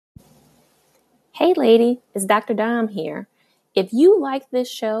Hey lady, it's Dr. Dom here. If you like this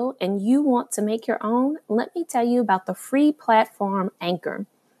show and you want to make your own, let me tell you about the free platform Anchor.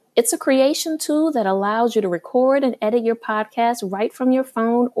 It's a creation tool that allows you to record and edit your podcast right from your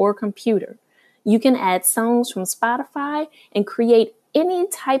phone or computer. You can add songs from Spotify and create any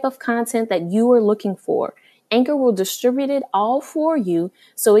type of content that you are looking for. Anchor will distribute it all for you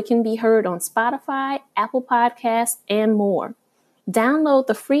so it can be heard on Spotify, Apple Podcasts, and more. Download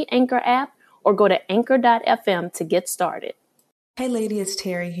the free Anchor app or go to anchor.fm to get started. Hey lady, it's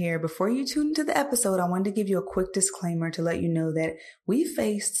Terry here. Before you tune into the episode, I wanted to give you a quick disclaimer to let you know that we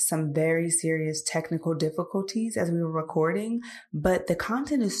faced some very serious technical difficulties as we were recording, but the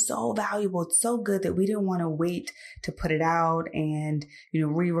content is so valuable, it's so good that we didn't want to wait to put it out and,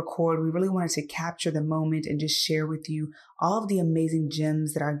 re-record. We really wanted to capture the moment and just share with you all of the amazing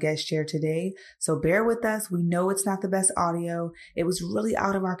gems that our guests share today. So bear with us. We know it's not the best audio. It was really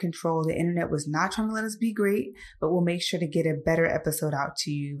out of our control. The internet was not trying to let us be great, but we'll make sure to get a better episode out to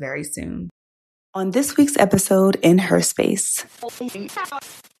you very soon. On this week's episode in Her Space.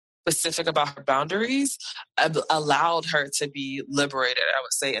 Specific about her boundaries allowed her to be liberated, I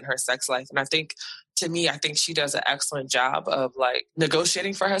would say, in her sex life. And I think she does an excellent job of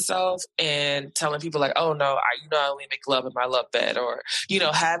negotiating for herself and telling people oh no, I only make love in my love bed, or,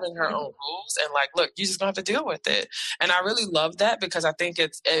 having her own rules and look, you just don't have to deal with it. And I really love that because I think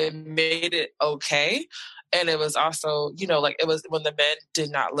it made it okay. And it was also, it was when the men did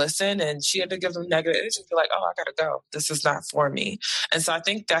not listen and she had to give them negative energy, be oh, I gotta go. This is not for me. And so I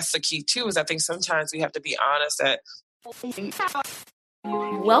think that's the key too, is I think sometimes we have to be honest that.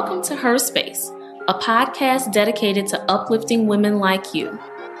 Welcome to Her Space, a podcast dedicated to uplifting women like you.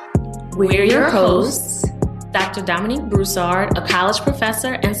 We're your hosts, Dr. Dominique Broussard, a college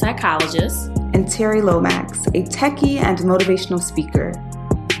professor and psychologist, and Terry Lomax, a techie and motivational speaker.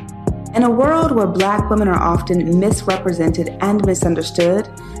 In a world where Black women are often misrepresented and misunderstood,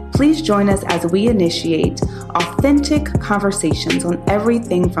 please join us as we initiate authentic conversations on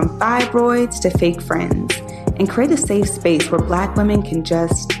everything from fibroids to fake friends, and create a safe space where Black women can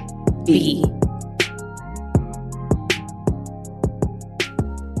just be.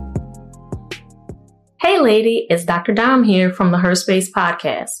 Hey lady, it's Dr. Dom here from the Her Space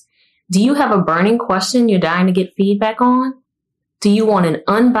podcast. Do you have a burning question you're dying to get feedback on? Do you want an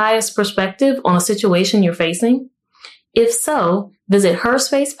unbiased perspective on a situation you're facing? If so, visit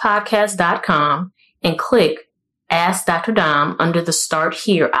herspacepodcast.com and click Ask Dr. Dom under the Start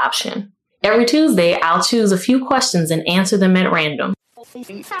Here option. Every Tuesday, I'll choose a few questions and answer them at random.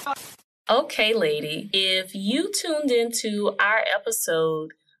 Okay, lady, if you tuned into our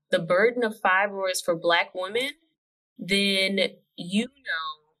episode, The Burden of Fibroids for Black Women, then you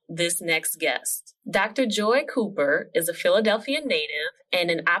know this next guest. Dr. Joy Cooper is a Philadelphia native and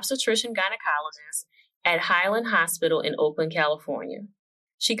an obstetrician gynecologist at Highland Hospital in Oakland, California.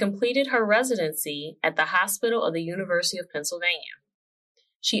 She completed her residency at the Hospital of the University of Pennsylvania.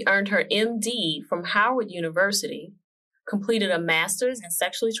 She earned her MD from Howard University, completed a master's in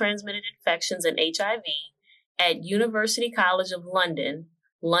sexually transmitted infections and HIV at University College of London,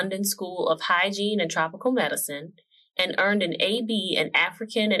 London School of Hygiene and Tropical Medicine, and earned an AB in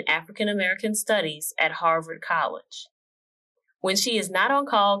African and African American Studies at Harvard College. When she is not on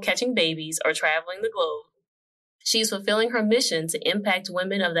call catching babies or traveling the globe, she is fulfilling her mission to impact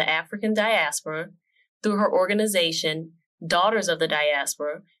women of the African diaspora through her organization, Daughters of the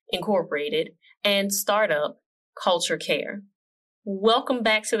Diaspora, Incorporated, and startup Culture Care. Welcome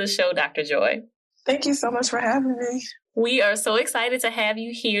back to the show, Dr. Joy. Thank you so much for having me. We are so excited to have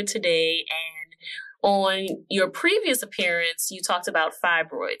you here today. And on your previous appearance, you talked about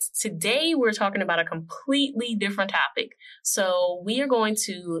fibroids. Today, we're talking about a completely different topic. So we are going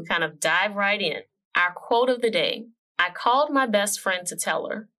to kind of dive right in. Our quote of the day: I called my best friend to tell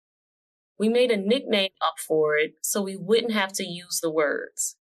her. We made a nickname up for it so we wouldn't have to use the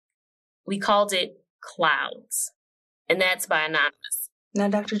words. We called it Clouds, and that's by Anonymous. Now,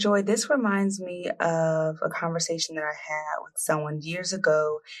 Dr. Joy, this reminds me of a conversation that I had with someone years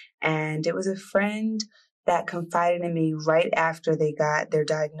ago, and it was a friend that confided in me right after they got their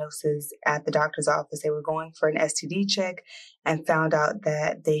diagnosis at the doctor's office. They were going for an STD check and found out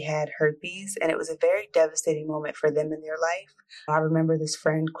that they had herpes, and it was a very devastating moment for them in their life. I remember this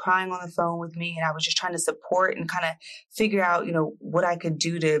friend crying on the phone with me, and I was just trying to support and kind of figure out, what I could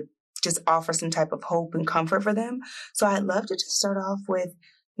do to just offer some type of hope and comfort for them. So I'd love to just start off with,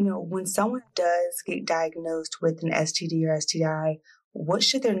 when someone does get diagnosed with an STD or STI, what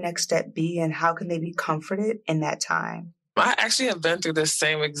should their next step be and how can they be comforted in that time? I actually have been through the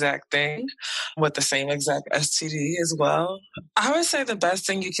same exact thing with the same exact STD as well. I would say the best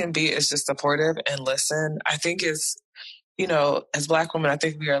thing you can be is just supportive and listen. I think is, as Black women, I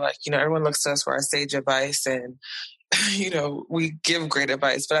think we are like, everyone looks to us for our sage advice and we give great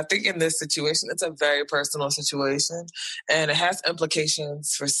advice, but I think in this situation, it's a very personal situation and it has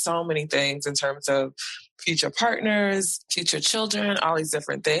implications for so many things in terms of future partners, future children, all these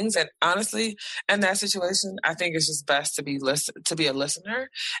different things. And honestly, in that situation, I think it's just best to be a listener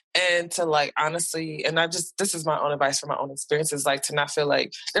and to like, honestly, and this is my own advice from my own experiences, like to not feel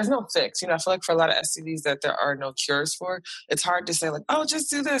like there's no fix. I feel like for a lot of STDs that there are no cures for, it's hard to say like, oh, just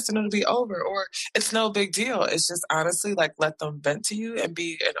do this and it'll be over, or it's no big deal. It's just honestly like let them vent to you and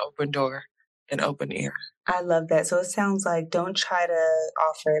be an open door, an open ear. I love that. So it sounds like don't try to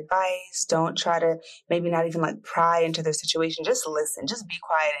offer advice. Don't try to maybe not even like pry into their situation. Just listen. Just be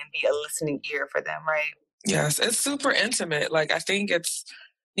quiet and be a listening ear for them, right? Yes, it's super intimate. Like I think it's,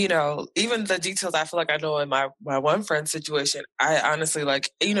 even the details I feel like I know in my one friend's situation, I honestly like,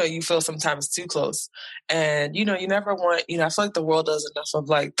 you feel sometimes too close. And, you never want, I feel like the world does enough of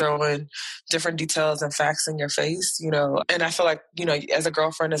like throwing different details and facts in your face, and I feel like, as a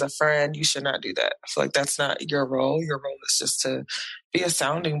girlfriend, as a friend, you should not do that. I feel like that's not your role. Your role is just to be a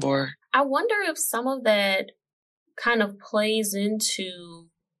sounding board. I wonder if some of that kind of plays into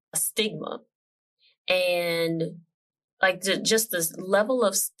stigma and like just this level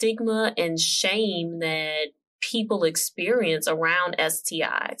of stigma and shame that people experience around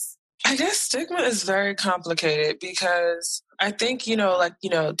STIs. I guess stigma is very complicated because I think,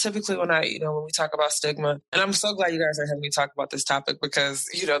 typically when when we talk about stigma, and I'm so glad you guys are having me talk about this topic because,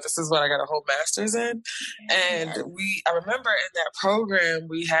 this is what I got a whole master's in. And I remember in that program,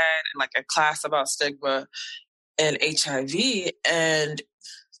 we had like a class about stigma and HIV, and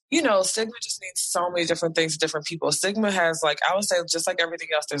stigma just means so many different things to different people. Stigma has like, I would say just like everything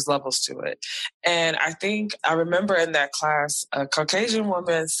else, there's levels to it. And I think I remember in that class, a Caucasian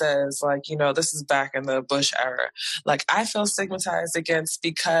woman says like, this is back in the Bush era. Like I feel stigmatized against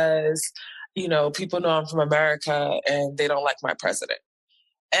because, people know I'm from America and they don't like my president.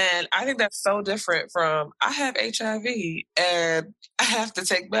 And I think that's so different from I have HIV and I have to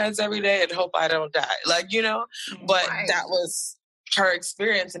take meds every day and hope I don't die. Like, but Right. That was her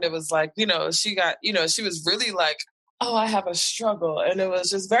experience. And it was like, she got, she was really like, oh, I have a struggle. And it was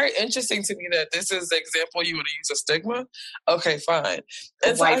just very interesting to me that this is the example you want to use a stigma. Okay, fine.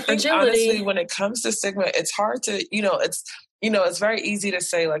 And so I think honestly, when it comes to stigma, it's hard to, it's very easy to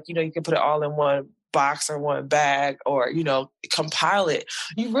say like, you can put it all in one box or one bag or, compile it.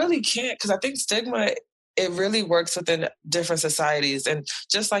 You really can't, because I think stigma, it really works within different societies. And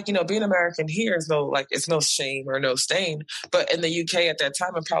just like, being American here is it's no shame or no stain. But in the UK at that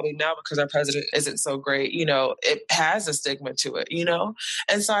time, and probably now because our president isn't so great, it has a stigma to it,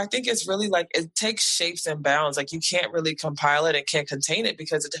 And so I think it's really like, it takes shapes and bounds. Like you can't really compile it and can't contain it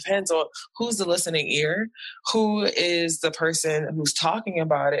because it depends on who's the listening ear, who is the person who's talking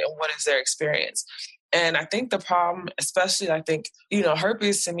about it, and what is their experience. And I think the problem, especially, I think,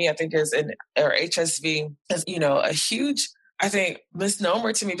 herpes to me, I think or HSV is, a huge, I think,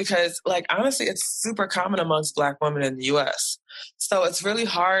 misnomer to me because like, honestly, it's super common amongst Black women in the US. So it's really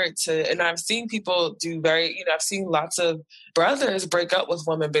hard and I've seen people I've seen lots of brothers break up with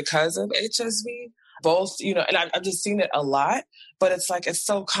women because of HSV, both, and I've just seen it a lot. But it's like, it's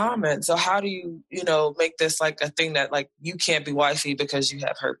so common. So how do you, make this like a thing that like you can't be wifey because you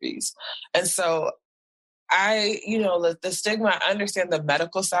have herpes? And so the stigma, I understand the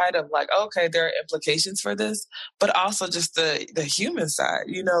medical side of like, okay, there are implications for this, but also just the human side,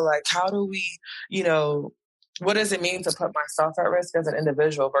 like how do we, what does it mean to put myself at risk as an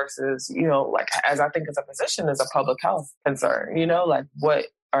individual versus, like as I think as a physician, as a public health concern, like what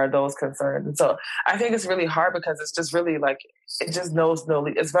are those concerns? And so I think it's really hard because it's just really like, it just knows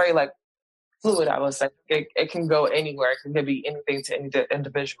it's very like fluid, I would say. It can go anywhere. It can be anything to any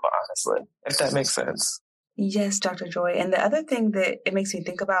individual, honestly, if that makes sense. Yes, Dr. Joy. And the other thing that it makes me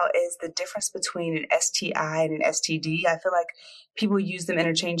think about is the difference between an STI and an STD. I feel like people use them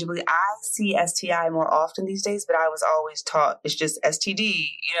interchangeably. I see STI more often these days, but I was always taught it's just STD,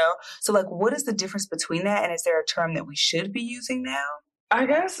 So like, what is the difference between that? And is there a term that we should be using now? I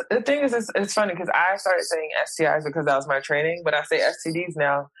guess the thing is, it's funny because I started saying STIs because that was my training, but I say STDs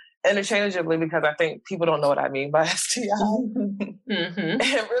now interchangeably because I think people don't know what I mean by STI. Mm-hmm. And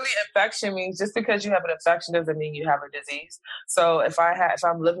really, infection means just because you have an infection doesn't mean you have a disease. So if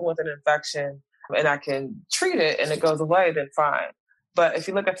I'm living with an infection and I can treat it and it goes away, then fine. But if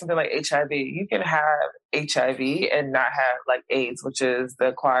you look at something like HIV, you can have HIV and not have like AIDS, which is the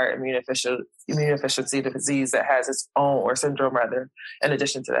acquired immunodeficiency disease that has its own, or syndrome rather, in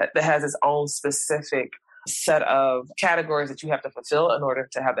addition to that has its own specific set of categories that you have to fulfill in order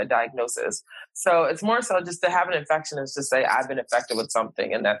to have that diagnosis. So it's more so just to have an infection is to say, I've been infected with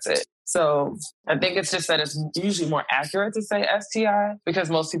something and that's it. So I think it's just that it's usually more accurate to say STI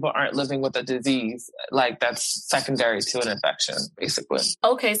because most people aren't living with a disease like that's secondary to an infection, basically.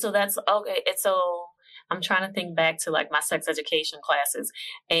 Okay, so that's okay. And so I'm trying to think back to like my sex education classes.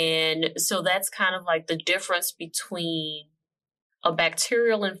 And so that's kind of like the difference between a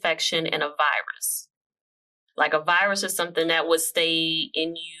bacterial infection and a virus. Like a virus is something that would stay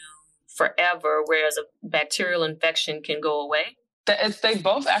in you forever, whereas a bacterial infection can go away. They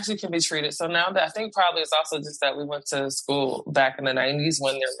both actually can be treated. So now that I think probably it's also just that we went to school back in the 90s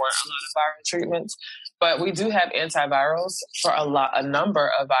when there weren't a lot of viral treatments. But we do have antivirals for a number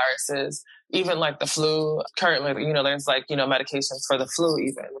of viruses, even like the flu. Currently, there's medications for the flu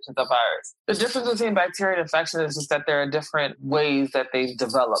even, which is a virus. The difference between bacteria and infection is just that there are different ways that they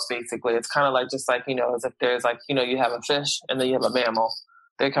develop, basically. It's kind of like just like, as if there's like, you have a fish and then you have a mammal.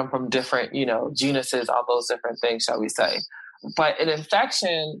 They come from different, genuses, all those different things, shall we say. But an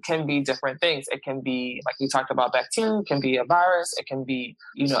infection can be different things. It can be, like we talked about, bacteria, it can be a virus, it can be,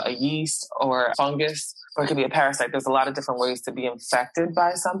 a yeast or a fungus, or it could be a parasite. There's a lot of different ways to be infected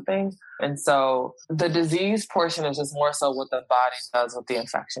by something. And so the disease portion is just more so what the body does with the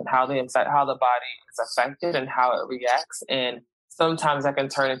infection, how the body is affected and how it reacts. And sometimes that can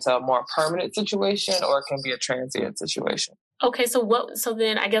turn into a more permanent situation or it can be a transient situation. Okay, so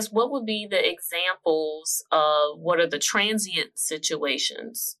then I guess what would be the examples of what are the transient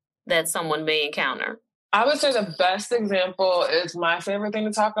situations that someone may encounter? I would say the best example is my favorite thing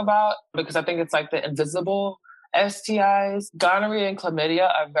to talk about because I think it's like the invisible STIs. Gonorrhea and chlamydia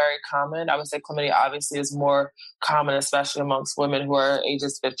are very common. I would say chlamydia obviously is more common, especially amongst women who are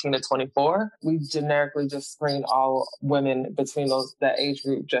ages 15 to 24. We generically just screen all women between that age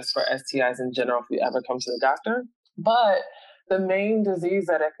group just for STIs in general if we ever come to the doctor. But the main disease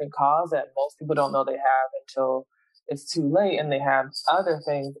that it can cause that most people don't know they have until it's too late and they have other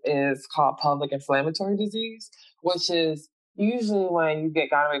things is called pelvic inflammatory disease, which is usually when you get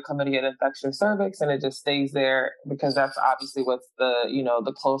gonorrhea, chlamydia, it infects your cervix and it just stays there because that's obviously what's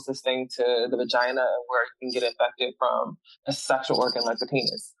the closest thing to the vagina and where you can get infected from a sexual organ like the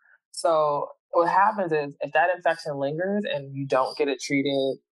penis. So what happens is if that infection lingers and you don't get it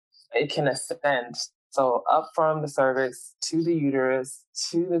treated, it can ascend. So up from the cervix to the uterus,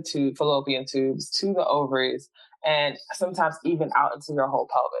 to the fallopian tubes, to the ovaries, and sometimes even out into your whole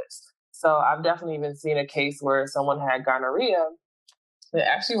pelvis. So I've definitely even seen a case where someone had gonorrhea. They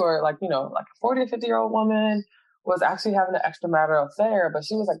actually were like a 40 or 50-year-old woman was actually having an extramarital affair, but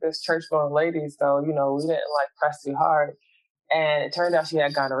she was like this church-going lady. So, we didn't press too hard. And it turned out she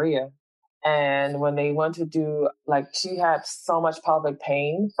had gonorrhea. And when they went to do, she had so much pelvic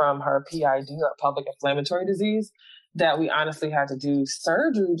pain from her PID or pelvic inflammatory disease that we honestly had to do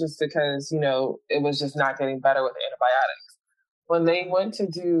surgery just because, it was just not getting better with the antibiotics. When they went to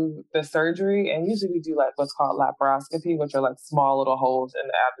do the surgery, and usually we do what's called laparoscopy, which are small little holes in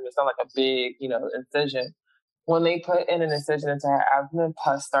the abdomen. It's not like a big, incision. When they put in an incision into her abdomen,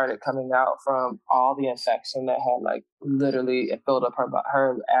 pus started coming out from all the infection that had literally it filled up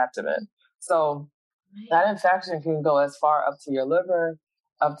her abdomen. So that infection can go as far up to your liver,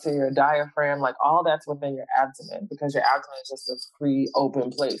 up to your diaphragm, all that's within your abdomen because your abdomen is just a free open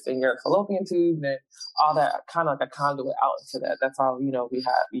place and your fallopian tube and all that kind of like a conduit out into that. That's how, we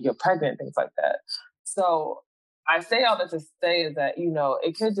have, you get pregnant, things like that. So I say all that to say is that,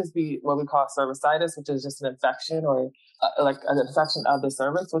 it could just be what we call cervicitis, which is just an infection or an infection of the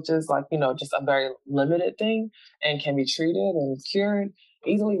cervix, which is just a very limited thing and can be treated and cured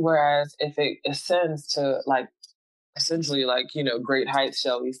easily. Whereas if it ascends to essentially great heights,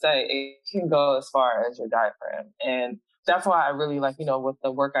 shall we say, it can go as far as your diaphragm. And that's why I really with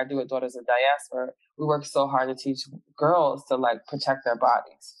the work I do with Daughters of Diaspora, we work so hard to teach girls to protect their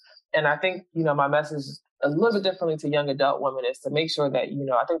bodies. And I think, my message a little bit differently to young adult women is to make sure that,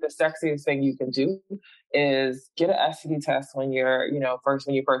 I think the sexiest thing you can do is get an STD test when you're,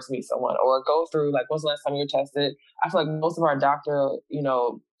 when you first meet someone, or go through when's the last time you were tested. I feel like most of our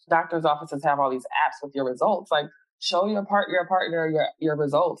doctor's offices have all these apps with your results. Show your partner your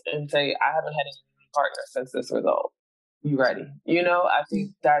results and say, I haven't had any partner since this result. You ready? I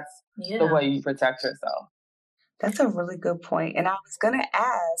think that's the way you protect yourself. That's a really good point. And I was going to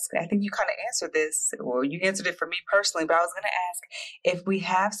ask, I think you kind of answered this, or you answered it for me personally, but I was going to ask if we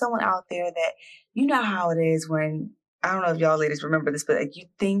have someone out there that, how it is when I don't know if y'all ladies remember this, but like you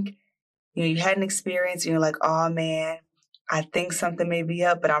think, you had an experience and you're like, oh man, I think something may be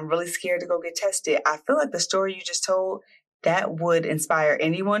up, but I'm really scared to go get tested. I feel like the story you just told, that would inspire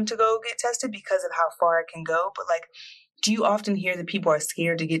anyone to go get tested because of how far it can go. But like, do you often hear that people are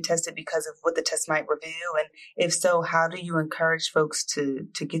scared to get tested because of what the test might reveal? And if so, how do you encourage folks to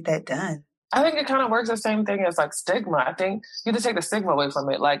get that done? I think it kind of works the same thing as like stigma. I think you have to take the stigma away from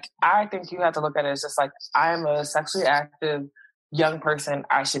it. Like, I think you have to look at it as just like, I am a sexually active young person.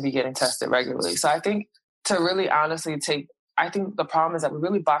 I should be getting tested regularly. So I think to really honestly I think the problem is that we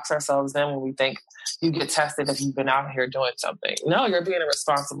really box ourselves in when we think you get tested if you've been out here doing something. No, you're being a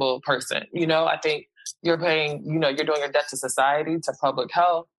responsible person. I think you're paying, you're doing your debt to society, to public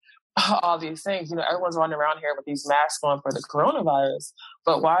health, all these things. Everyone's running around here with these masks on for the coronavirus.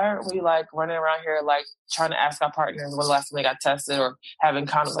 But why aren't we like running around here like trying to ask our partners when the last time they got tested or having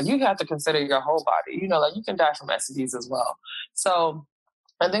condoms? Like, you have to consider your whole body. Like, you can die from STDs as well. So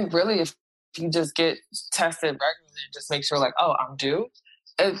I think really if you just get tested regularly and just make sure like, oh, I'm due,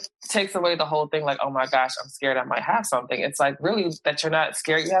 it takes away the whole thing like, oh my gosh, I'm scared I might have something. It's like really that you're not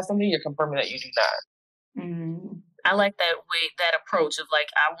scared you have something, you're confirming that you do not. Mm-hmm. I like that approach of like,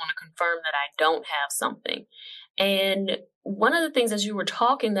 I want to confirm that I don't have something. And one of the things as you were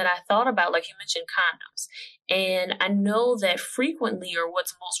talking that I thought about, like you mentioned condoms. And I know that frequently, or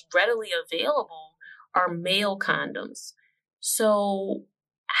what's most readily available, are male condoms. So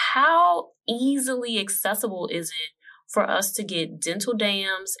how easily accessible is it for us to get dental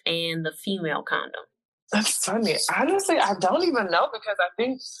dams and the female condom? That's funny. Honestly, I don't even know, because I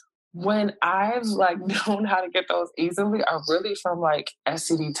think when I've like known how to get those easily are really from like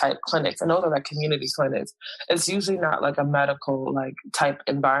STD type clinics. I know they're like community clinics. It's usually not like a medical like type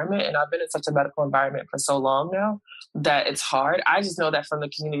environment. And I've been in such a medical environment for so long now that it's hard. I just know that from the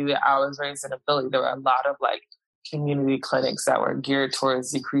community that I was raised in Philly, there were a lot of like community clinics that were geared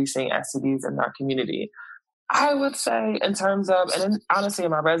towards decreasing STDs in our community. I would say in terms of, and then honestly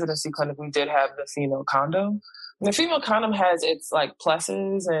in my residency clinic, we did have the female condom. The female condom has its like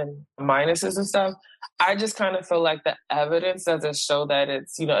pluses and minuses and stuff. I just kind of feel like the evidence doesn't show that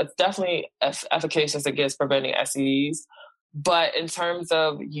it's definitely efficacious against preventing STDs. But in terms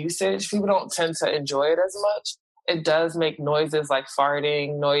of usage, people don't tend to enjoy it as much. It does make noises like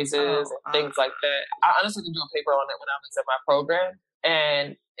farting noises and things like that. I honestly did do a paper on it when I was in my program.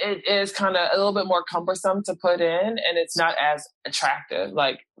 And it is kind of a little bit more cumbersome to put in, and it's not as attractive,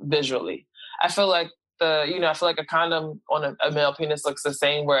 like visually. I feel like a condom on a male penis looks the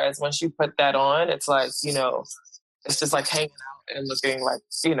same, whereas once you put that on, it's like, it's just like hanging out and looking like,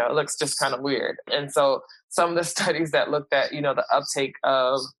 it looks just kind of weird. And so some of the studies that looked at, the uptake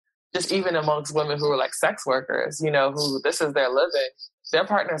of just even amongst women who were like sex workers, who this is their living, their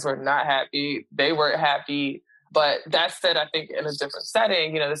partners were not happy. They weren't happy. But that said, I think in a different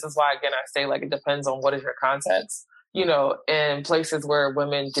setting, this is why, again, I say like it depends on what is your context. In places where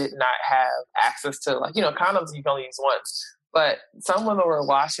women did not have access to like, condoms you can only use once. But some women were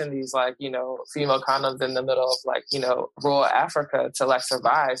washing these like, female condoms in the middle of like, rural Africa to like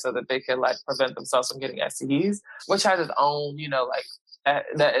survive so that they could like prevent themselves from getting STDs, which has its own,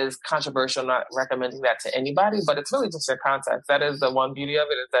 that is controversial. I'm not recommending that to anybody, but it's really just your context. That is the one beauty of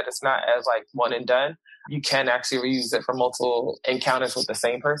it, is that it's not as like one and done. You can actually reuse it for multiple encounters with the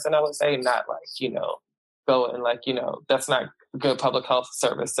same person, I would say, not like, go and like, that's not good public health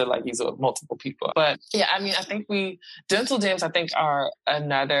service to like use it with multiple people. But yeah, I mean, I think dental dams, I think are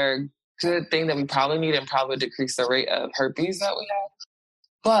another good thing that we probably need and probably decrease the rate of herpes that we have.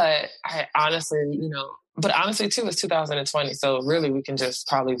 But I honestly, too, it's 2020. So really we can just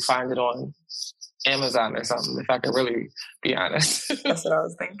probably find it on Amazon or something, if I could really be honest. That's what I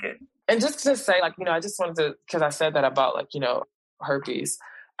was thinking. And just to say, like, I just wanted to, because I said that about like, herpes.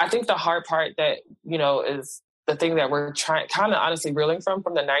 I think the hard part that, is the thing that we're trying, kind of honestly reeling from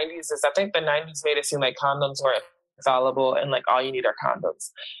the 90s is I think the 90s made it seem like condoms were infallible and like all you need are condoms.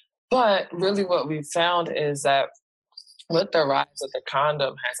 But really what we found is that with the rise of the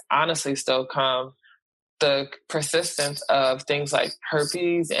condom has honestly still come the persistence of things like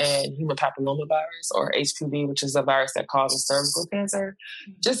herpes and human papillomavirus, or HPV, which is a virus that causes cervical cancer,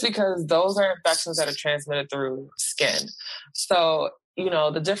 just because those are infections that are transmitted through skin. So,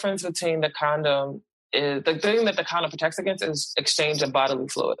 the difference between the condom is the thing that the condom protects against is exchange of bodily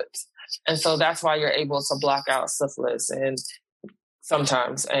fluids. And so that's why you're able to block out syphilis and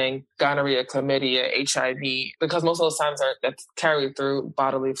sometimes and gonorrhea, chlamydia, HIV, because most of those times that's carried through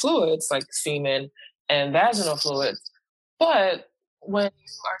bodily fluids like semen and vaginal fluids. But when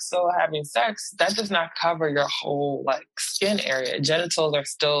you are still having sex, that does not cover your whole like skin area. Genitals are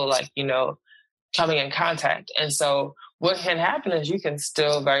still like, coming in contact. And so what can happen is you can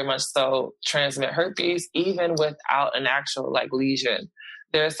still very much so transmit herpes even without an actual like lesion.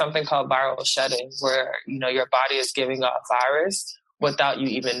 There's something called viral shedding where, your body is giving off virus without you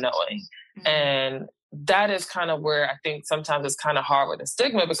even knowing. Mm-hmm. And that is kind of where I think sometimes it's kind of hard with the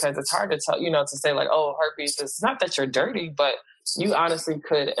stigma, because it's hard to tell, to say like, oh, herpes, it's not that you're dirty, but you honestly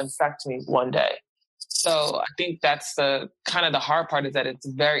could infect me one day. So I think that's the kind of the hard part, is that it's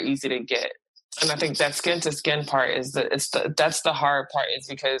very easy to get. And I think that skin to skin part is that's the hard part, is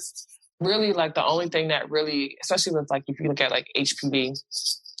because really like the only thing that really, especially with like, if you look at like HPV,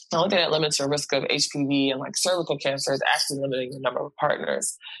 the only thing that limits your risk of HPV and like cervical cancer is actually limiting the number of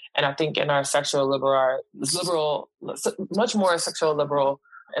partners. And I think in our liberal, much more sexual liberal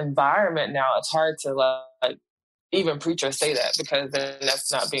environment now, it's hard to like even preach or say that, because then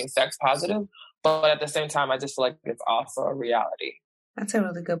that's not being sex positive. But at the same time, I just feel like it's also a reality. That's a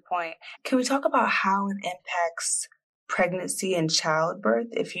really good point. Can we talk about how it impacts pregnancy and childbirth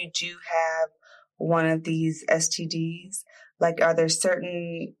if you do have one of these STDs? Like, are there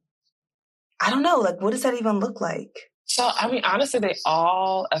certain, I don't know, like, what does that even look like? So, I mean, honestly, they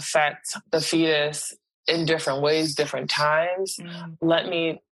all affect the fetus in different ways, different times. Let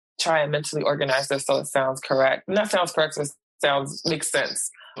me try and mentally organize this so it sounds correct. Not sounds correct, so it makes sense.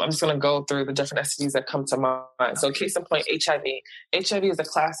 I'm just going to go through the different STDs that come to mind. So case in point, HIV. HIV is a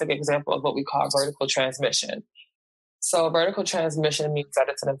classic example of what we call vertical transmission. So vertical transmission means that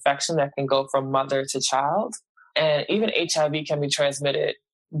it's an infection that can go from mother to child. And even HIV can be transmitted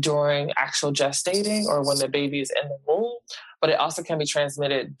during actual gestating or when the baby is in the womb, but it also can be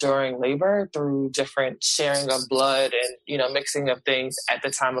transmitted during labor through different sharing of blood and, mixing of things at the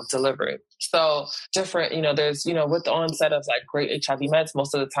time of delivery. So different, there's, with the onset of like great HIV meds,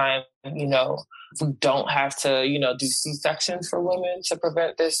 most of the time, we don't have to, do C-sections for women to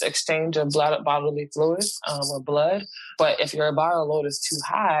prevent this exchange of bodily fluids or blood. But if your viral load is too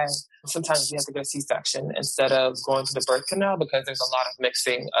high, sometimes you have to get a C-section instead of going to the birth canal, because there's a lot of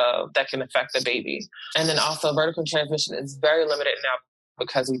mixing that can affect the baby. And then also vertical transmission is very limited now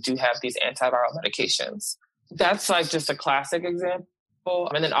because we do have these antiviral medications. That's like just a classic example.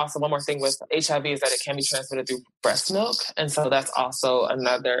 And then also one more thing with HIV is that it can be transmitted through breast milk. And so that's also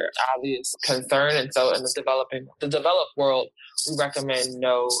another obvious concern. And so in the developed world, we recommend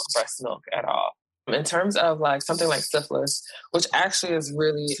no breast milk at all. In terms of like something like syphilis, which actually is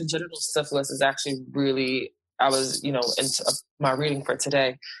really, congenital syphilis is actually really, I was, into my reading for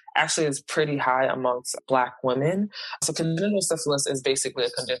today, actually is pretty high amongst Black women. So congenital syphilis is basically a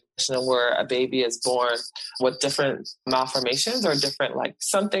condition where a baby is born with different malformations or different, like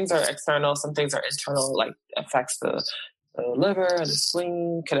some things are external, some things are internal, like affects the liver and the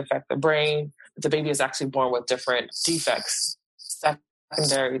spleen, can affect the brain. The baby is actually born with different defects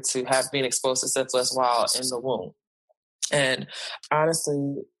secondary to being exposed to syphilis while in the womb. And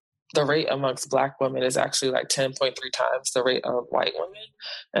honestly, the rate amongst Black women is actually like 10.3 times the rate of white women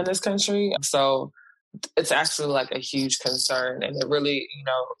in this country. So it's actually like a huge concern. And it really,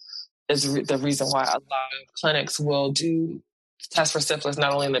 is the reason why a lot of clinics will do tests for syphilis,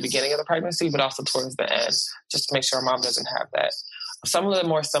 not only in the beginning of the pregnancy, but also towards the end, just to make sure mom doesn't have that. Some of the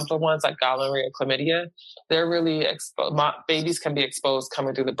more simpler ones, like gonorrhea, chlamydia, they're really babies can be exposed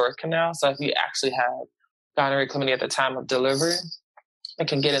coming through the birth canal. So if you actually have gonorrhea, chlamydia at the time of delivery, it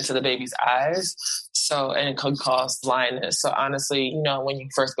can get into the baby's eyes. And it could cause blindness. So honestly, when you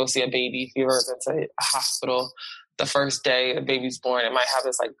first go see a baby, if you've ever been to a hospital, the first day a baby's born, it might have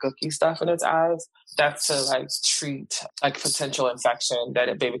this like gooky stuff in its eyes. That's to like treat like potential infection that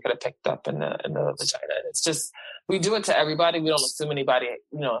a baby could have picked up in the vagina. It's just, we do it to everybody. We don't assume anybody,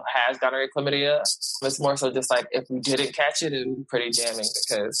 has gonorrhea, chlamydia. It's more so just like if we didn't catch it, it would be pretty damning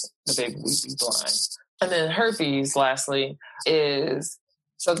because the baby would be blind. And then herpes, lastly,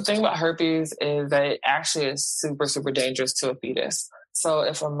 so the thing about herpes is that it actually is super, super dangerous to a fetus. So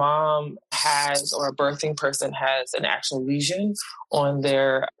if a mom has, or a birthing person has an actual lesion on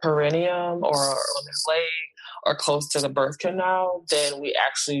their perineum or on their leg or close to the birth canal, then we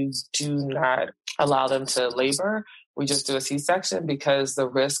actually do not allow them to labor. We just do a C-section because the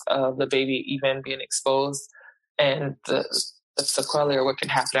risk of the baby even being exposed and the sequelae or what can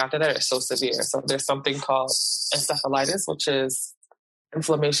happen after that is so severe. So there's something called encephalitis, which is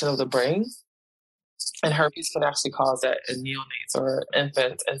inflammation of the brain. And herpes can actually cause that in neonates or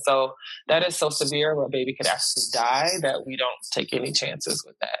infants. And so that is so severe where a baby could actually die that we don't take any chances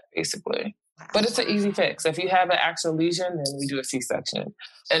with that, basically. But it's an easy fix. If you have an actual lesion, then we do a C-section.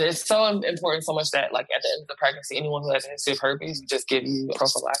 And it's so important so much that like at the end of the pregnancy, anyone who has a history of herpes, we just give you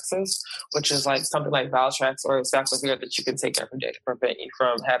prophylaxis, which is like something like Valtrex or Saclovir that you can take every day to prevent you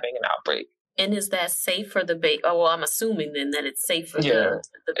from having an outbreak. And is that safe for the baby? Oh, well, I'm assuming then that it's safe for the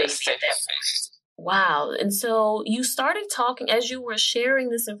baby at that point. Wow. And so you started talking, as you were sharing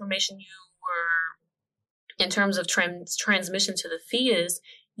this information, you were, in terms of transmission to the fetus,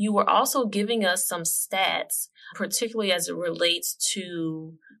 you were also giving us some stats, particularly as it relates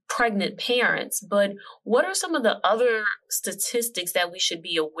to pregnant parents. But what are some of the other statistics that we should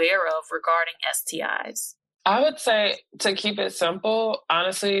be aware of regarding STIs? I would say, to keep it simple,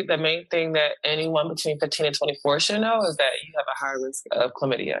 honestly, the main thing that anyone between 15 and 24 should know is that you have a high risk of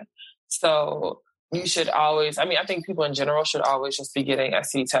chlamydia. So you should always, I think people in general should always just be getting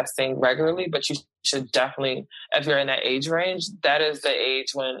STD testing regularly, but you should definitely, if you're in that age range, that is the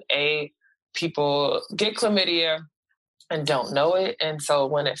age when people get chlamydia and don't know it. And so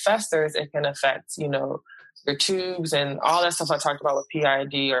when it festers, it can affect, your tubes and all that stuff I talked about with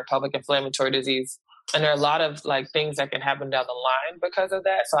PID or pelvic inflammatory disease. And there are a lot of things that can happen down the line because of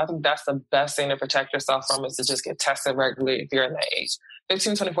that. So I think that's the best thing to protect yourself from, is to just get tested regularly if you're in that age.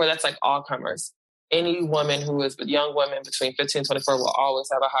 15, 24, that's like all comers. Any woman who is, young women between 15 and 24 will always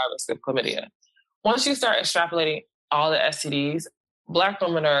have a high risk of chlamydia. Once you start extrapolating all the STDs, Black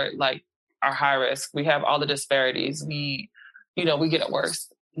women are high risk. We have all the disparities. We get it worse.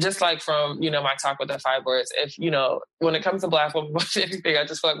 Just like from, my talk with the fibroids, if, when it comes to Black women with anything, I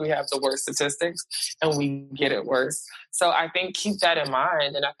just feel like we have the worst statistics and we get it worse. So I think keep that in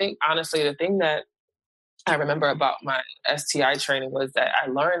mind. And I think, honestly, the thing that I remember about my STI training was that I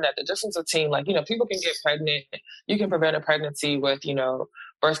learned that the difference between, people can get pregnant. You can prevent a pregnancy with,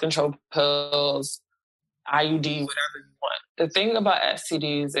 birth control pills, IUD, whatever you want. The thing about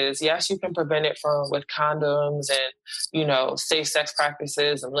STDs is, yes, you can prevent it with condoms and, safe sex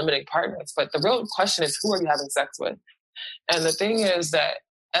practices and limiting partners. But the real question is, who are you having sex with? And the thing is that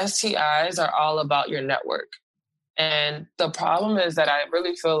STIs are all about your network. And the problem is that I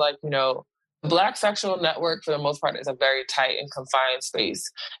really feel like, the Black sexual network, for the most part, is a very tight and confined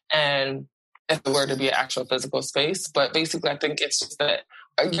space. And if it were to be an actual physical space, but basically I think it's just that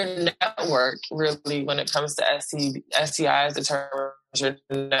your network really, when it comes to STIs, determines your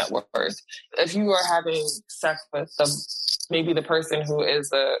net worth. If you are having sex with maybe the person who is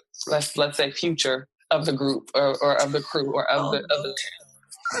the, let's say, future of the group or of the crew or of the town,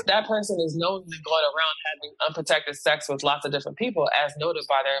 that person is knowingly going around having unprotected sex with lots of different people, as noted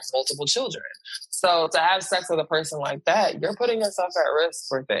by their multiple children. So to have sex with a person like that, you're putting yourself at risk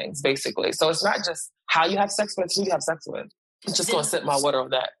for things, basically. So it's not just how you have sex with, who you have sex with. I'm just going to sip my water on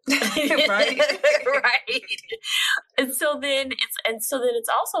that. Right. Right. And so then it's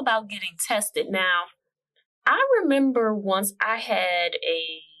also about getting tested. Now, I remember once I had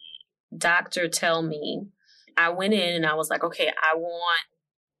a doctor tell me, I went in and I was like, okay, I want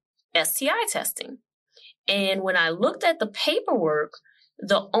STI testing. And when I looked at the paperwork,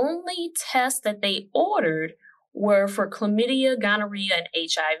 the only tests that they ordered were for chlamydia, gonorrhea, and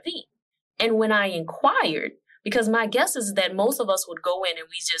HIV. And when I inquired, because my guess is that most of us would go in and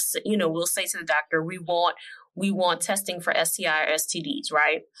we just, we'll say to the doctor, we want testing for STI or STDs,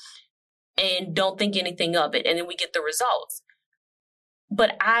 right? And don't think anything of it. And then we get the results.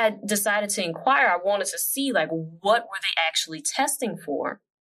 But I decided to inquire. I wanted to see, what were they actually testing for?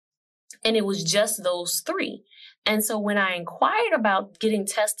 And it was just those three. And so when I inquired about getting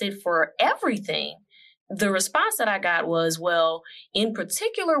tested for everything, the response that I got was, well, in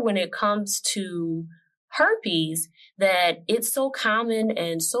particular, when it comes to herpes, that it's so common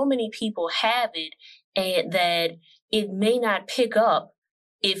and so many people have it, and that it may not pick up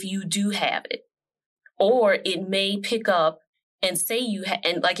if you do have it, or it may pick up and say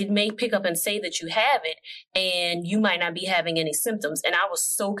it may pick up and say that you have it, and you might not be having any symptoms. And I was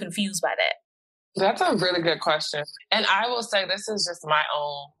so confused by that. That's a really good question. And I will say this is just my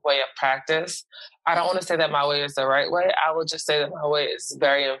own way of practice. I don't want to say that my way is the right way. I will just say that my way is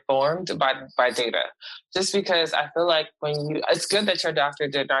very informed by data. Just because I feel like it's good that your doctor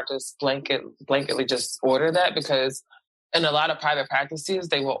did not just blanketly just order that, because in a lot of private practices,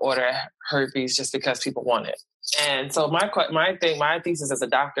 they will order herpes just because people want it. And so my thesis as a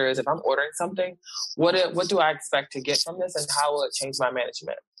doctor is, if I'm ordering something, what do I expect to get from this, and how will it change my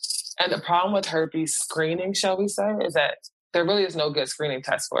management? And the problem with herpes screening, shall we say, is that there really is no good screening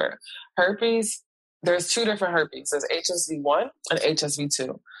test for it. Herpes, there's two different herpes. There's HSV1 and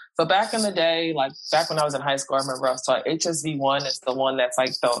HSV2. So back in the day, back when I was in high school, I remember I was taught HSV1 is the one that's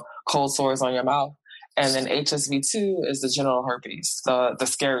like the cold sores on your mouth. And then HSV2 is the genital herpes, the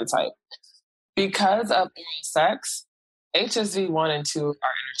scary type. Because of oral sex, HSV1 and 2 are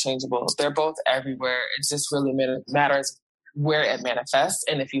interchangeable. They're both everywhere. It just really matters where it manifests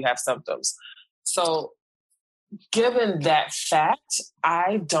and if you have symptoms. So given that fact,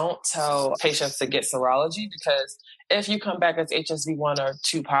 I don't tell patients to get serology because if you come back as HSV1 or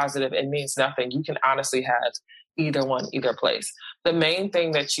 2 positive, it means nothing. You can honestly have either one, either place. The main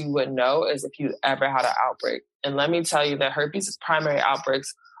thing that you would know is if you ever had an outbreak. And let me tell you that herpes primary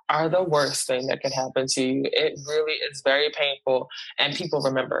outbreaks are the worst thing that can happen to you. It really is very painful and people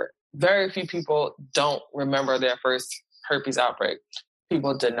remember. Very few people don't remember their first herpes outbreak.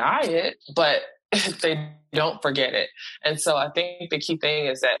 People deny it, but they don't forget it. And so I think the key thing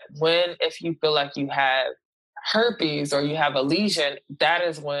is that if you feel like you have herpes or you have a lesion, that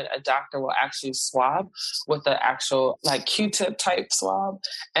is when a doctor will actually swab with the actual like Q-tip type swab.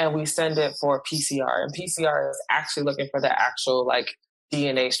 And we send it for PCR. And PCR is actually looking for the actual like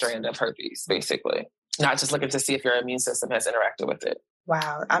DNA strand of herpes, basically. Not just looking to see if your immune system has interacted with it.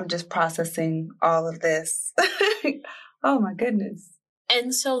 Wow, I'm just processing all of this. Oh my goodness.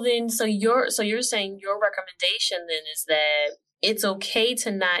 And so you're saying your recommendation then is that it's okay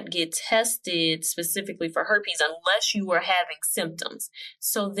to not get tested specifically for herpes unless you are having symptoms.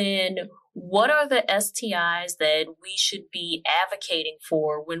 So then what are the STIs that we should be advocating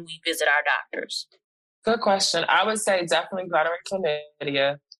for when we visit our doctors? Good question. I would say definitely gonorrhea,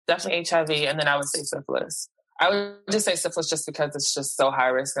 chlamydia, definitely HIV, and then I would say syphilis. I would just say syphilis just because it's just so high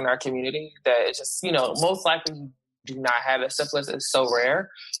risk in our community that it just, most likely you do not have it. Syphilis is so rare.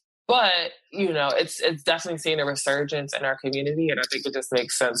 But, it's definitely seeing a resurgence in our community. And I think it just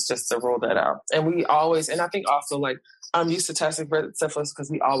makes sense just to rule that out. And I think also like I'm used to testing for syphilis because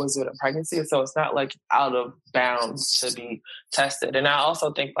we always do it in pregnancy. And so it's not like out of bounds to be tested. And I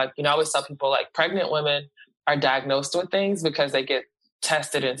also think I always tell people like pregnant women are diagnosed with things because they get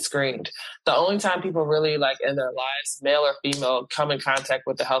tested and screened. The only time people really like in their lives, male or female, come in contact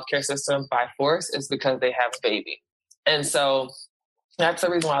with the healthcare system by force is because they have a baby. And so that's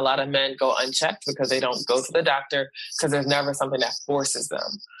the reason why a lot of men go unchecked because they don't go to the doctor because there's never something that forces them.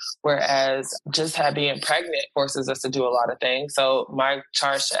 Whereas just being pregnant forces us to do a lot of things. So my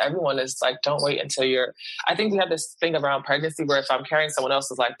charge to everyone is like, don't wait until I think we have this thing around pregnancy where if I'm carrying someone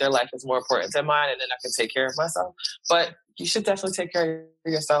else's life, their life is more important than mine and then I can take care of myself. But you should definitely take care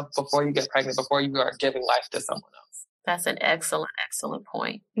of yourself before you get pregnant, before you are giving life to someone else. That's an excellent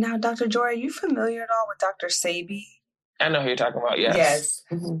point. Now, Dr. Joy, are you familiar at all with Dr. Sebi? I know who you're talking about, yes. Yes.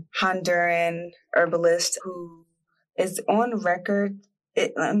 Mm-hmm. Honduran herbalist who is on record.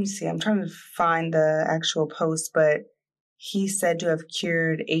 Let me see. I'm trying to find the actual post, but he's said to have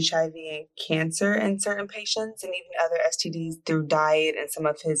cured HIV and cancer in certain patients and even other STDs through diet and some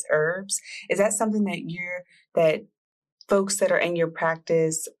of his herbs. Is that something that folks that are in your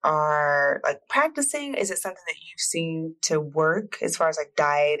practice are like practicing? Is it something that you've seen to work as far as like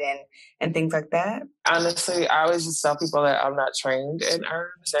diet and things like that? Honestly, I always just tell people that I'm not trained in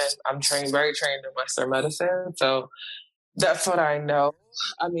herbs and I'm very trained in Western medicine. So that's what I know.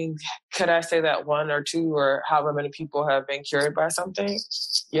 I mean, could I say that one or two or however many people have been cured by something?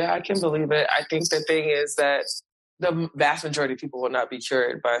 Yeah, I can believe it. I think the thing is that the vast majority of people will not be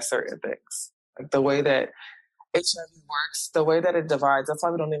cured by certain things. Like the way that HIV works, the way that it divides, that's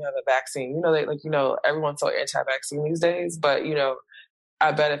why we don't even have a vaccine. Everyone's so anti-vaccine these days, but,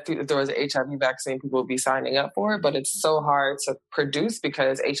 I bet if there was an HIV vaccine, people would be signing up for it, but it's so hard to produce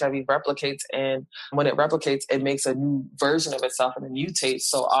because HIV replicates, and when it replicates, it makes a new version of itself and it mutates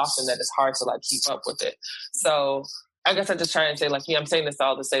so often that it's hard to keep up with it. So I guess I just try and say I'm saying this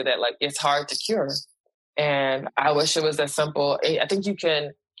all to say that it's hard to cure. And I wish it was as simple. I think you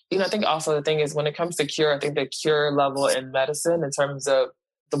can, I think also the thing is when it comes to cure, I think the cure level in medicine in terms of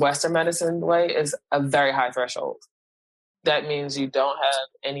the Western medicine way is a very high threshold. That means you don't have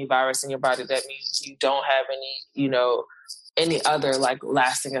any virus in your body. That means you don't have any other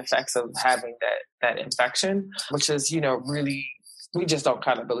lasting effects of having that infection, which is, really, we just don't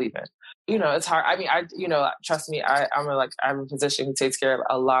kind of believe in. It's hard. I mean, trust me, I'm a physician who takes care of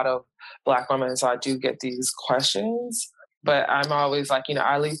a lot of Black women. So I do get these questions, but I'm always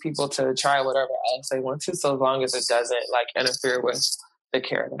I leave people to try whatever else they want to, so as long as it doesn't interfere with the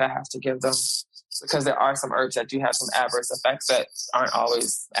care that I have to give them. Because there are some herbs that do have some adverse effects that aren't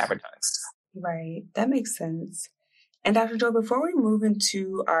always advertised. Right. That makes sense. And Dr. Joy, before we move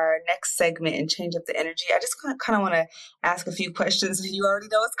into our next segment and change up the energy, I just kind of want to ask a few questions. You already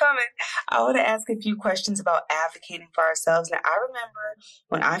know what's coming. I want to ask a few questions about advocating for ourselves. Now, I remember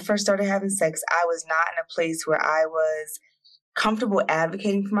when I first started having sex, I was not in a place where I was comfortable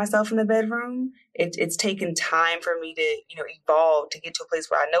advocating for myself in the bedroom. It's taken time for me to, evolve to get to a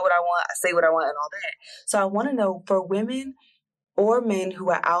place where I know what I want, I say what I want and all that. So I want to know for women or men who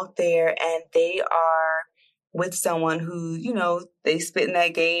are out there and they are with someone who, they spit in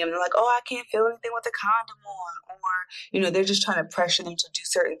that game and they're like, oh, I can't feel anything with a condom on, or, they're just trying to pressure them to do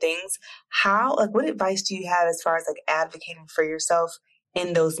certain things. What advice do you have as far as advocating for yourself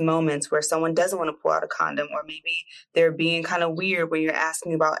in those moments where someone doesn't want to pull out a condom, or maybe they're being kind of weird when you're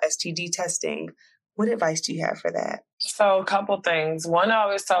asking about STD testing? What advice do you have for that? So a couple things. One, I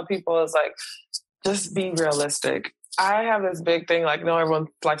always tell people is just be realistic. I have this big thing, everyone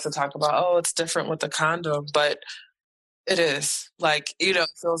likes to talk about, oh, it's different with the condom, but it is. It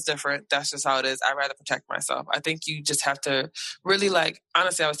feels different. That's just how it is. I'd rather protect myself. I think you just have to really,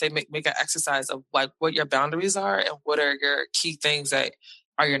 honestly, I would say make an exercise of what your boundaries are and what are your key things that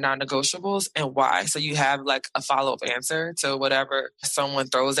are your non-negotiables and why. So you have a follow-up answer to whatever someone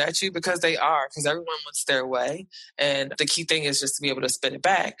throws at you, because everyone wants their way. And the key thing is just to be able to spin it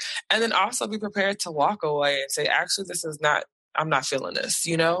back. And then also be prepared to walk away and say, actually, I'm not feeling this.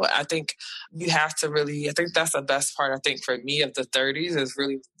 I think you have to I think that's the best part, I think, for me of the 30s is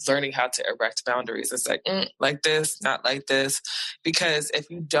really learning how to erect boundaries. It's like this, not like this. Because if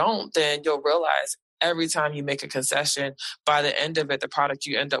you don't, then you'll realize every time you make a concession, by the end of it, the product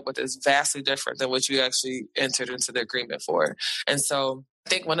you end up with is vastly different than what you actually entered into the agreement for. And so I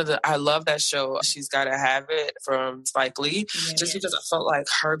think I love that show, She's Gotta Have It, from Spike Lee, just because I felt like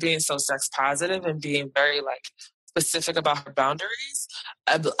her being so sex positive and being very specific about her boundaries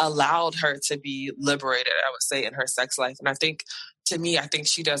allowed her to be liberated, I would say, in her sex life. And I think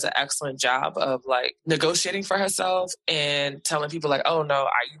she does an excellent job of negotiating for herself and telling people oh no,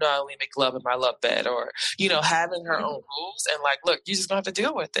 I only make love in my love bed, or, having her own rules and look, you just gonna have to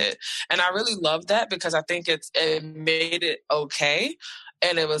deal with it. And I really love that, because I think it made it okay.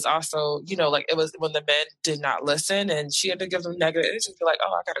 And it was also, it was when the men did not listen and she had to give them negative energy, be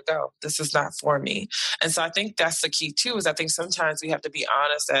oh, I gotta go. This is not for me. And so I think that's the key too, is I think sometimes we have to be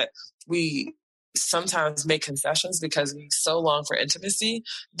honest that we sometimes make concessions because we so long for intimacy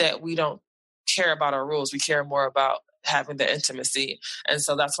that we don't care about our rules. We care more about having the intimacy. And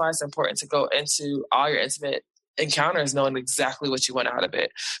so that's why it's important to go into all your intimate encounters knowing exactly what you want out of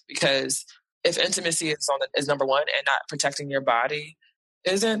it. Because if intimacy is number one and not protecting your body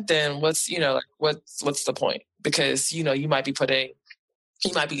isn't, then what's the point? Because, you might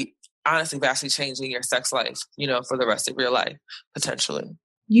be honestly vastly changing your sex life, for the rest of your life, potentially.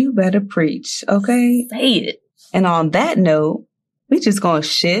 You better preach, okay? Say it. And on that note, we just gonna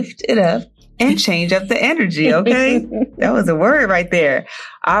shift it up and change up the energy, okay? That was a word right there.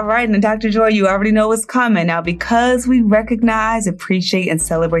 All right, and Dr. Joy, you already know what's coming. Now, because we recognize, appreciate, and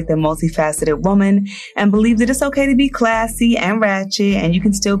celebrate the multifaceted woman and believe that it's okay to be classy and ratchet and you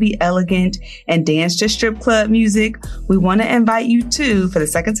can still be elegant and dance to strip club music, we want to invite you to, for the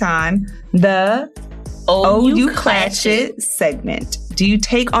second time, the Oh, You Clatch It segment. Do you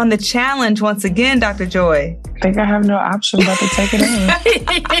take on the challenge once again, Dr. Joy? I think I have no option but to take it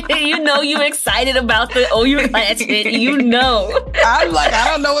in. You excited about the Oh, You Clatch It. I'm I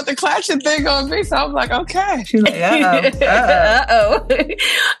don't know what the clatching thing gonna be, so I'm okay. She's uh-oh.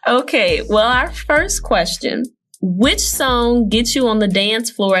 Okay, well, our first question. Which song gets you on the dance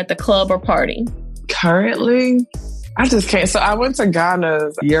floor at the club or party? Currently, I just can't. So I went to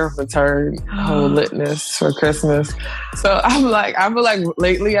Ghana's Year of Return whole litness for Christmas. So I feel like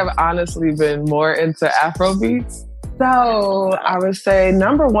lately I've honestly been more into Afro beats. So I would say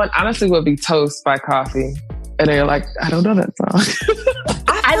number one honestly would be Toast by Coffee. And they're I don't know that song.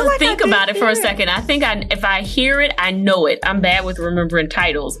 I think about it for a second. I think if I hear it, I know it. I'm bad with remembering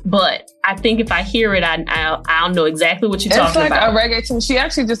titles, but I think if I hear it, I'll know exactly what you're talking about. It's a reggae tune. She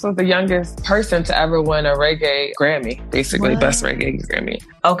actually just was the youngest person to ever win a reggae Grammy, basically. What? Best reggae Grammy.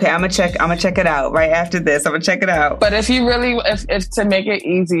 Okay, I'm gonna check it out right after this. I'm gonna check it out. But if you really, if to make it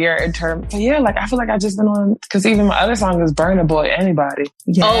easier in terms, I feel like I just been on, because even my other song is Burna Boy, Anybody.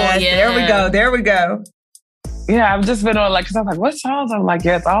 Yes, oh yeah, there we go. Yeah, I've just been on because I'm what songs? I'm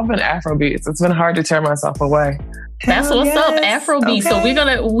it's all been Afro beats. It's been hard to tear myself away. That's what's up, Afro beats.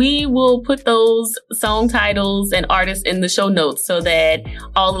 Okay. So we will put those song titles and artists in the show notes so that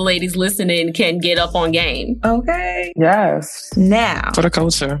all the ladies listening can get up on game. Okay. Yes. Now, for the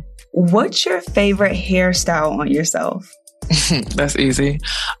culture. What's your favorite hairstyle on yourself? That's easy.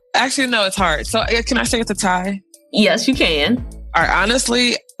 Actually, no, it's hard. So can I say it's a tie? Yes, you can. All right,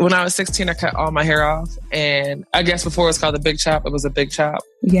 honestly, when I was 16, I cut all my hair off. And I guess before it was called the big chop, it was a big chop.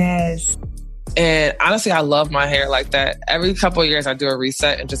 Yes. And honestly, I love my hair like that. Every couple of years, I do a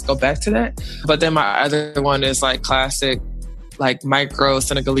reset and just go back to that. But then my other one is classic, micro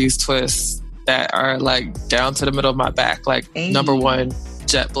Senegalese twists that are down to the middle of my back, number one,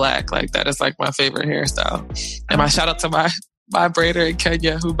 jet black. That is my favorite hairstyle. And my shout out to my braider in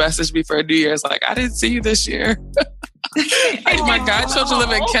Kenya who messaged me for New Year's like, I didn't see you this year. My godchildren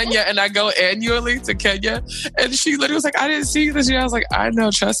live in Kenya and I go annually to Kenya. And she literally was like, I didn't see you this year. I was like, I know,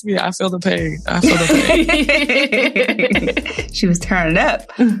 trust me, I feel the pain. She was turning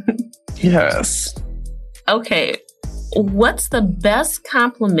up. Yes. Okay. What's the best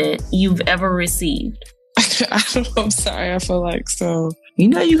compliment you've ever received? I'm sorry. I feel like so. You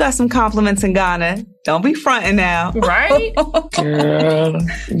know you got some compliments in Ghana. Don't be fronting now. Right? Girl,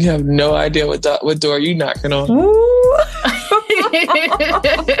 you have no idea what door you knocking on.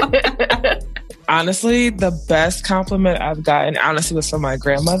 Honestly, the best compliment I've gotten, honestly, was from my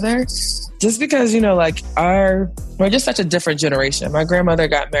grandmother. Just because, like, we're just such a different generation. My grandmother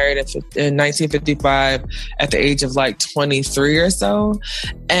got married in 1955 at the age of like 23 or so.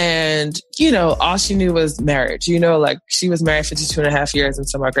 And, all she knew was marriage. Like she was married 52 and a half years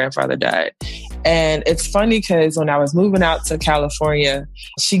until my grandfather died. And it's funny because when I was moving out to California,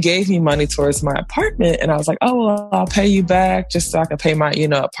 she gave me money towards my apartment. And I was like, oh, well, I'll pay you back just so I can pay my,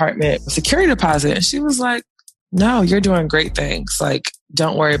 apartment security deposit. And she was like, no, you're doing great things. Like,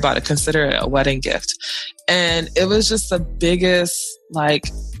 don't worry about it. Consider it a wedding gift. And it was just the biggest,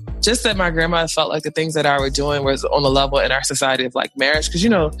 just that my grandma felt like the things that I were doing was on the level in our society of like marriage. Because,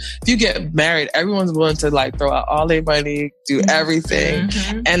 if you get married, everyone's willing to like throw out all their money, do everything.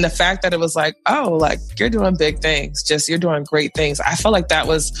 Mm-hmm. And the fact that it was like, oh, like you're doing big things, just you're doing great things. I felt like that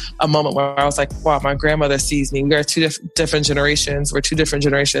was a moment where I was like, wow, my grandmother sees me. We are two different generations. We're two different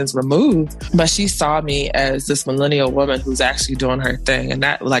generations removed. But she saw me as this millennial woman who's actually doing her thing. And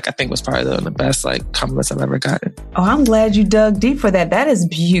that, I think was probably the best compliments I've ever gotten. Oh, I'm glad you dug deep for that. That is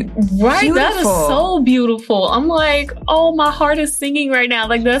beautiful. Right? Beautiful. That is so beautiful. I'm like, oh, my heart is singing right now.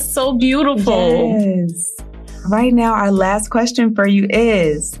 Like, that's so beautiful. Yes. Right now, our last question for you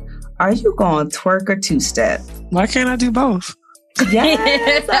is, are you going twerk or two-step? Why can't I do both?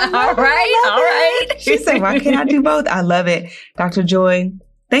 Yes. All right. She said, why can't I do both? I love it. Dr. Joy,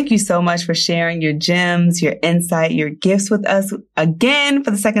 thank you so much for sharing your gems, your insight, your gifts with us again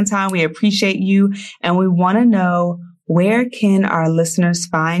for the second time. We appreciate you. And we want to know, where can our listeners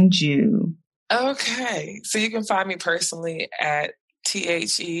find you? Okay. So you can find me personally at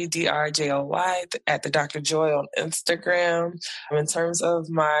THEDRJOY at the Dr. Joy on Instagram. In terms of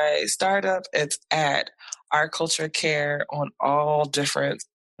my startup, it's at Our Culture Care on all different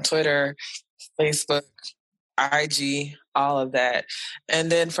Twitter, Facebook, IG, all of that.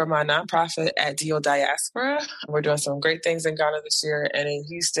 And then for my nonprofit at DO Diaspora, we're doing some great things in Ghana this year and in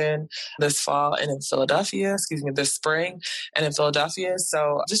Houston this fall and in Philadelphia, this spring and in Philadelphia.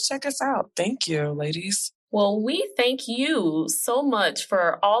 So just check us out. Thank you, ladies. Well, we thank you so much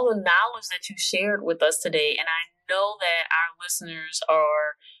for all the knowledge that you shared with us today. And I know that our listeners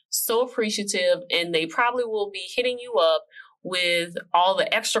are so appreciative and they probably will be hitting you up with all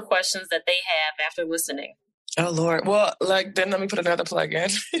the extra questions that they have after listening. Oh, Lord. Well, then let me put another plug in.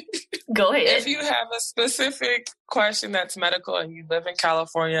 Go ahead. If you have a specific question that's medical and you live in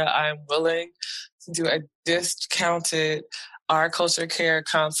California, I'm willing to do a discounted Our Culture Care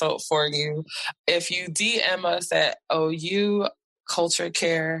consult for you. If you DM us at OU Culture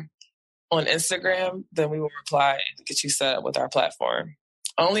Care on Instagram, then we will reply and get you set up with our platform.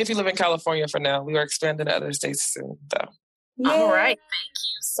 Only if you live in California for now. We are expanding to other states soon, though. Yay. All right. Thank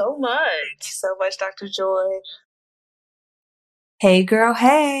you so much. Thank you so much, Dr. Joy. Hey, girl.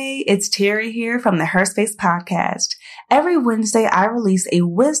 Hey, it's Terry here from the Her Space podcast. Every Wednesday, I release a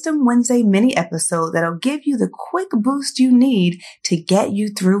Wisdom Wednesday mini episode that'll give you the quick boost you need to get you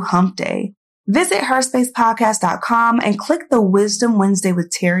through hump day. Visit herspacepodcast.com and click the Wisdom Wednesday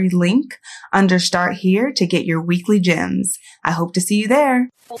with Terry link under Start Here to get your weekly gems. I hope to see you there.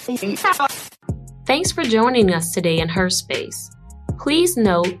 Thanks for joining us today in Her Space. Please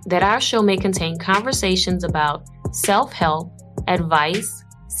note that our show may contain conversations about self-help, advice,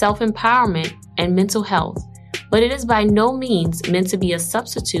 self-empowerment, and mental health, but it is by no means meant to be a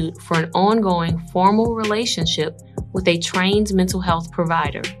substitute for an ongoing formal relationship with a trained mental health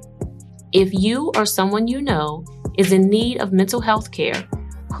provider. If you or someone you know is in need of mental health care,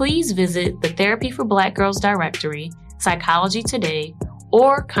 please visit the Therapy for Black Girls directory, Psychology Today,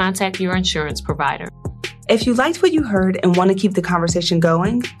 or contact your insurance provider. If you liked what you heard and want to keep the conversation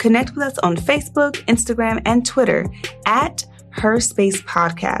going, connect with us on Facebook, Instagram, and Twitter at Her Space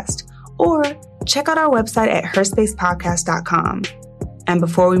Podcast, or check out our website at herspacepodcast.com. And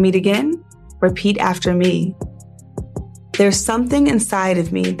before we meet again, repeat after me. There's something inside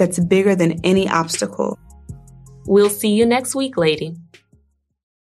of me that's bigger than any obstacle. We'll see you next week, lady.